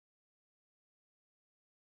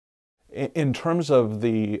In terms of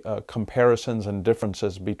the comparisons and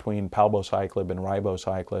differences between palbociclib and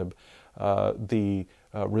ribociclib, the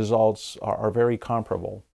results are very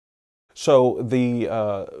comparable. So the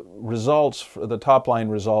results, the top-line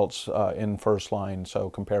results in first line, so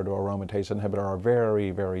compared to aromatase inhibitor, are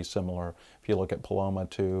very, very similar. If you look at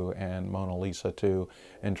Paloma-2 and Mona Lisa-2,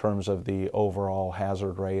 in terms of the overall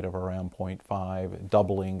hazard rate of around 0.5,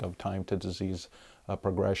 doubling of time to disease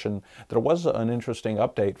progression. There was an interesting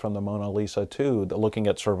update from the Mona Lisa-2 looking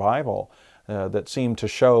at survival that seemed to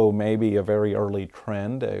show maybe a very early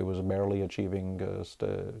trend. It was barely achieving,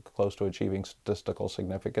 close to achieving statistical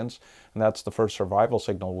significance. And that's the first survival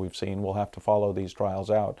signal we've seen. We'll have to follow these trials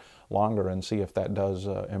out longer and see if that does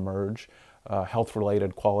emerge.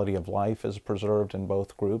 Health-related quality of life is preserved in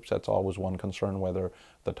both groups. That's always one concern, whether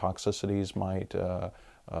the toxicities might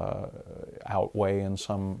outweigh in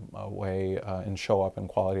some way and show up in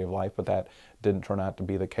quality of life, but that didn't turn out to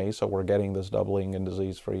be the case. So we're getting this doubling in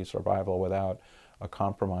disease-free survival without a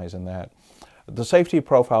compromise in that. The safety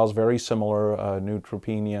profile is very similar,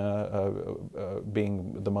 neutropenia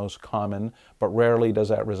being the most common, but rarely does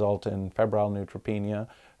that result in febrile neutropenia.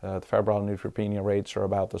 The febrile neutropenia rates are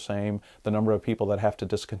about the same. The number of people that have to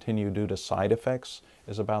discontinue due to side effects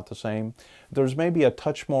is about the same. There's maybe a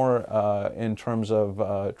touch more in terms of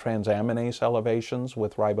transaminase elevations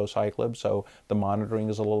with ribociclib, so the monitoring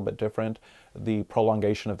is a little bit different. The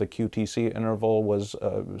prolongation of the QTc interval was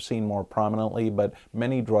seen more prominently, but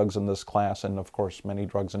many drugs in this class, and of course many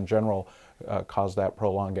drugs in general, cause that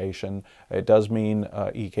prolongation. It does mean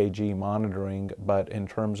EKG monitoring, but in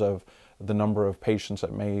terms of the number of patients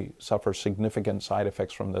that may suffer significant side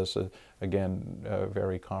effects from this, again,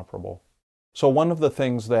 very comparable. So one of the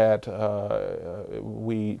things that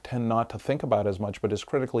we tend not to think about as much, but is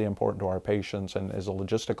critically important to our patients and is a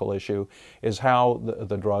logistical issue, is how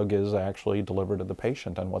the drug is actually delivered to the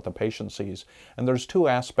patient and what the patient sees. And there's two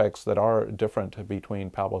aspects that are different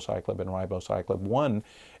between palbociclib and ribociclib. One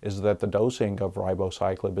is that the dosing of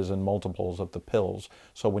ribociclib is in multiples of the pills.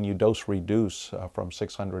 So when you dose reduce from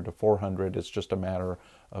 600 to 400, it's just a matter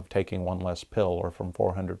of taking one less pill, or from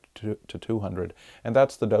 400 to 200. And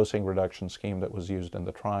that's the dosing reduction scheme that was used in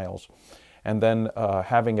the trials. And then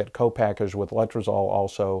having it co-packaged with letrozole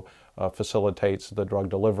also facilitates the drug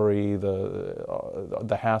delivery,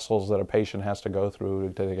 the hassles that a patient has to go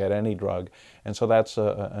through to get any drug. And so that's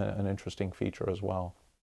an interesting feature as well.